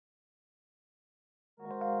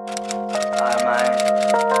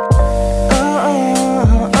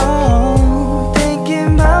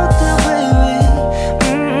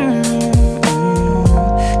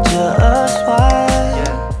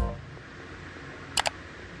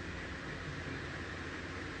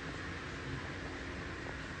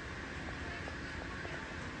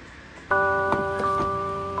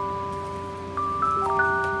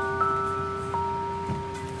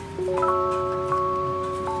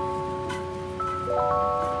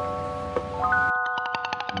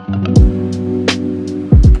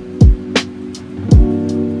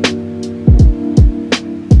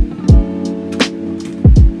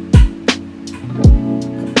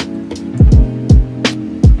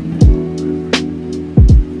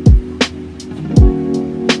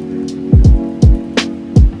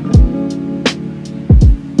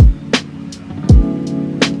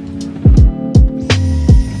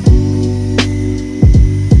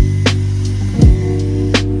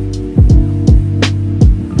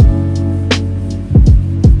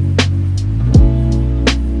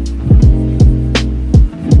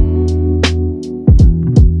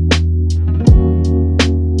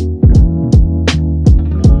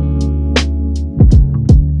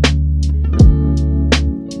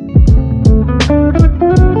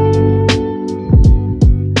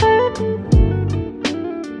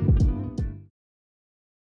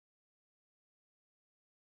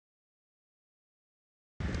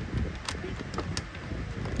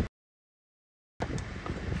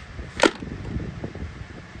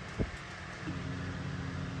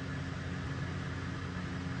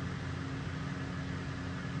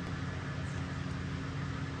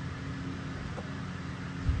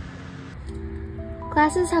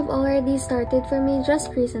Classes have already started for me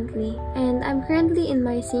just recently, and I'm currently in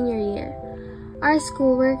my senior year. Our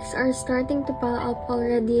schoolworks are starting to pile up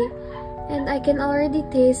already, and I can already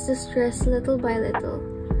taste the stress little by little.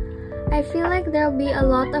 I feel like there'll be a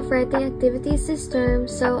lot of writing activities this term,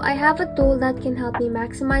 so I have a tool that can help me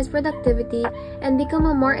maximize productivity and become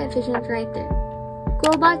a more efficient writer.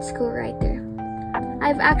 Quillbot School Writer.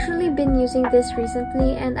 I've actually been using this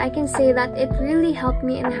recently, and I can say that it really helped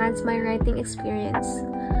me enhance my writing experience.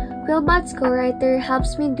 Quillbot School Writer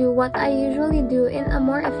helps me do what I usually do in a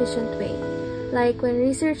more efficient way. Like when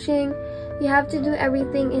researching, you have to do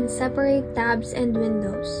everything in separate tabs and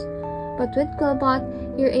windows. But with Quillbot,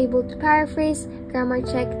 you're able to paraphrase, grammar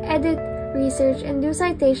check, edit, research, and do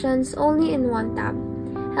citations only in one tab,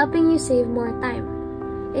 helping you save more time.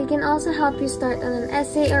 It can also help you start on an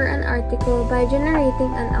essay or an article by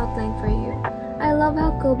generating an outline for you. I love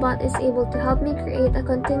how Quillbot is able to help me create a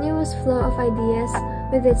continuous flow of ideas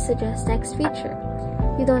with its Suggest Text feature.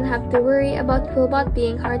 You don't have to worry about Quillbot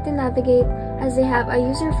being hard to navigate as they have a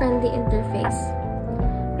user-friendly interface.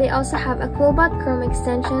 They also have a Quillbot Chrome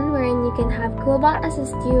extension wherein you can have Quillbot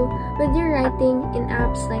assist you with your writing in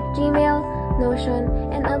apps like Gmail, Notion,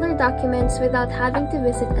 and other documents without having to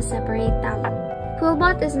visit a separate tab.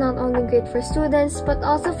 Quillbot is not only great for students but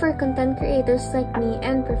also for content creators like me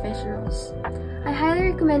and professionals. I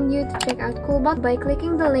highly recommend you to check out Quillbot by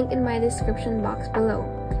clicking the link in my description box below.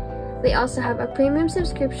 They also have a premium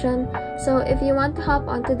subscription, so if you want to hop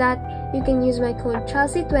onto that, you can use my code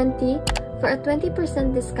CHELSEA20 for a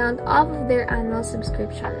 20% discount off of their annual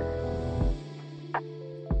subscription.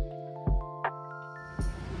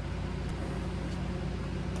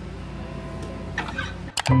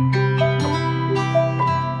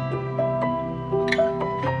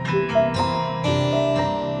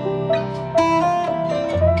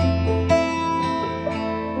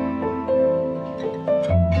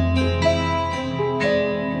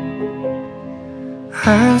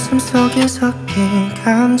 한숨 속에 섞인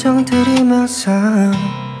감정들이 묘사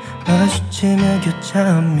마주치며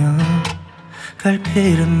교차하며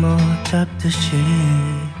갈피를 못 잡듯이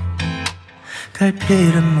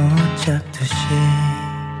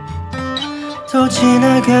또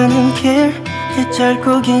지나가는 길 이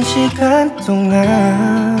짧고 긴 시간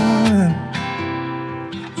동안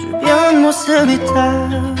주변 모습이 다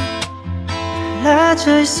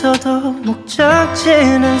달라져 있어도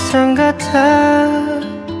목적지는 항상 같아.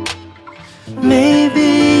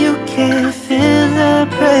 Maybe you can feel the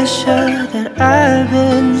pressure that I've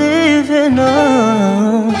been living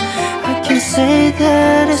on. I can say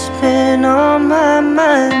that it's been on my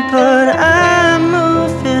mind, but I'm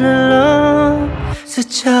moving along.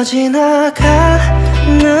 스쳐 지나가는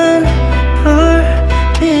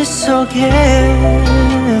불빛 속에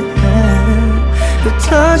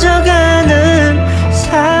흩어져가는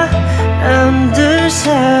사람들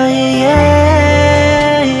사이에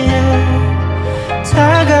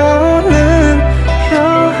다가오는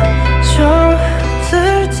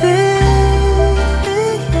표정들 뒤에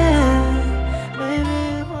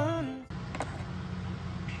Baby one.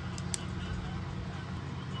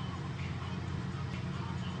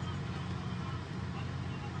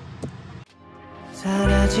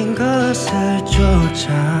 사라진 것을 쫓아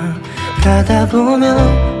가다 보면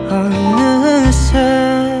어느새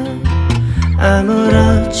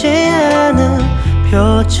아무렇지 않은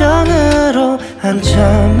표정으로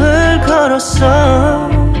한참을 걸었어.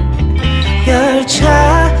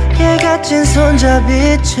 열차에 갇힌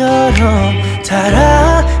손잡이처럼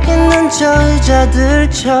달아있는 저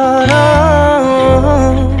의자들처럼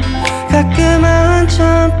가끔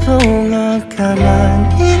한참 동안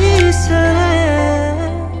가만히 있을래.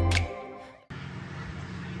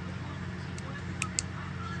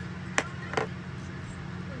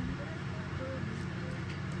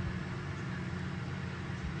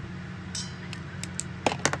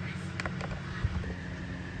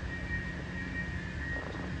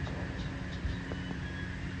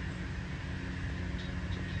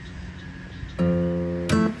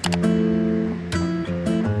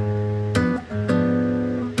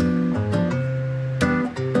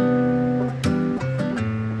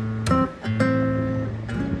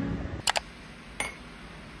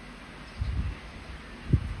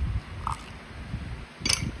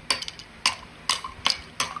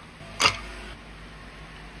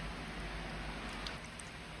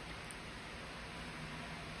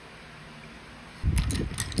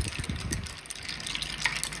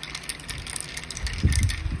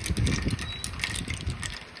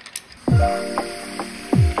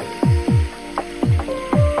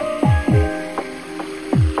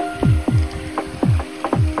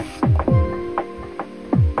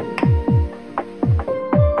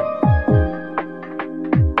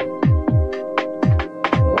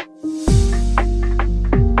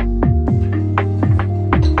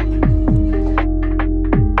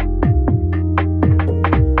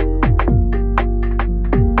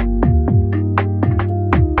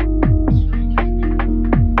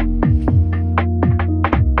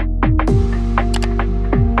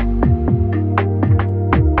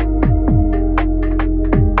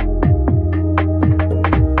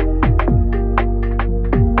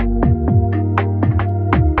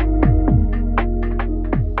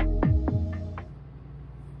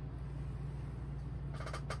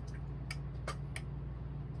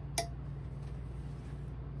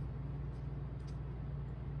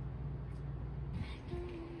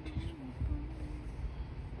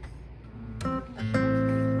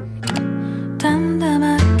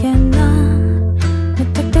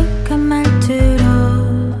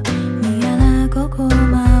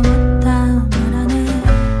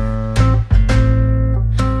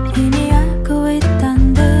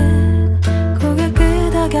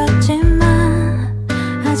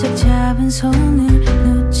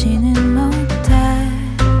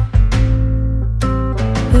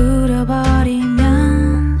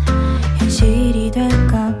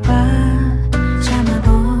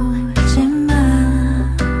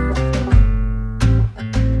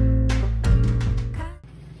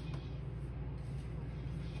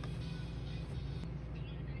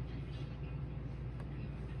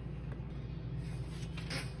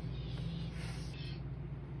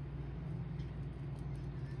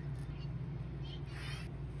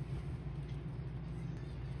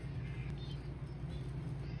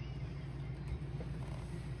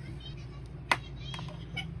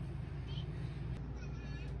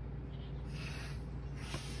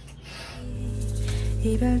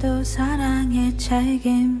 이별도 사랑의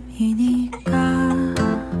책임이니까.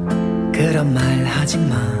 그런 말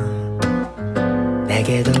하지마.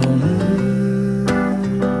 내게도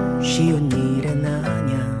쉬운 일은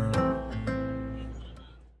아냐.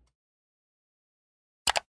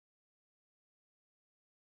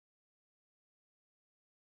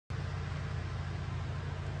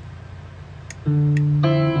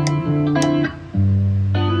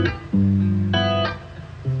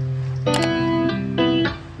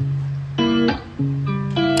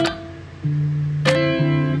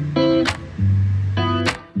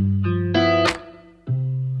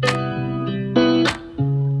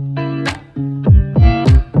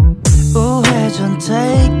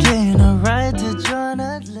 Taking a ride to join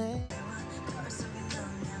Atlanta.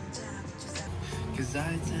 Cause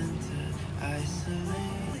I tend to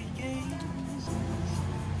isolate.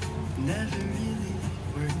 Never really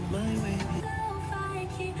worked my way.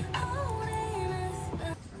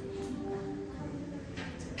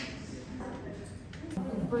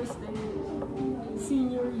 First day,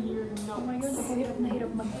 senior year notes. Oh my God, hirap na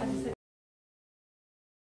hirap mag-answer.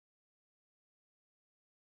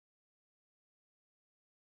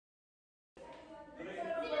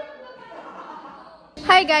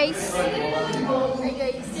 Hi guys! Hi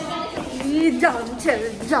guys! Jamchel.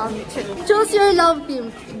 Choose your love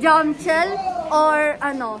team. Jamchel or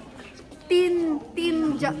ano? Teen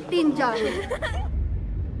Jam.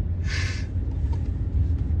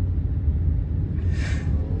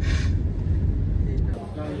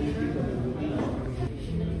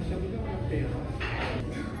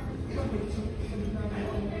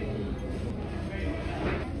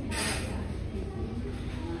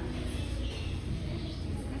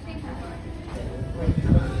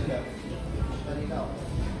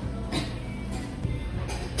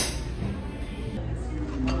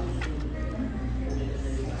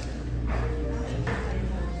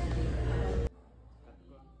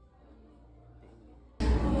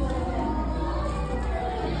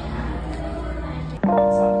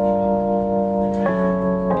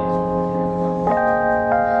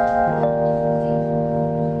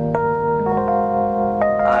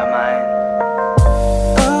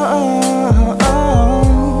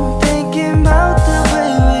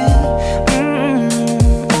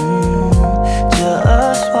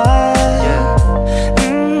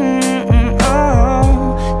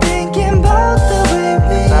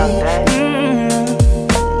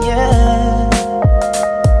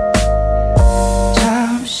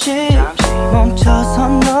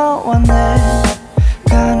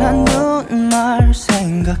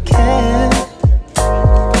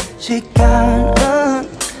 시간은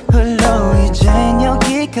흘러 이젠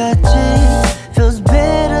여기까지. Feels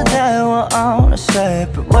bitter that we're on a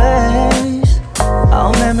separate ways.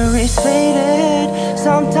 Our memories faded.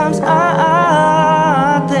 Sometimes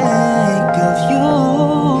I think of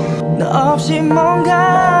you. 너 없이 뭔가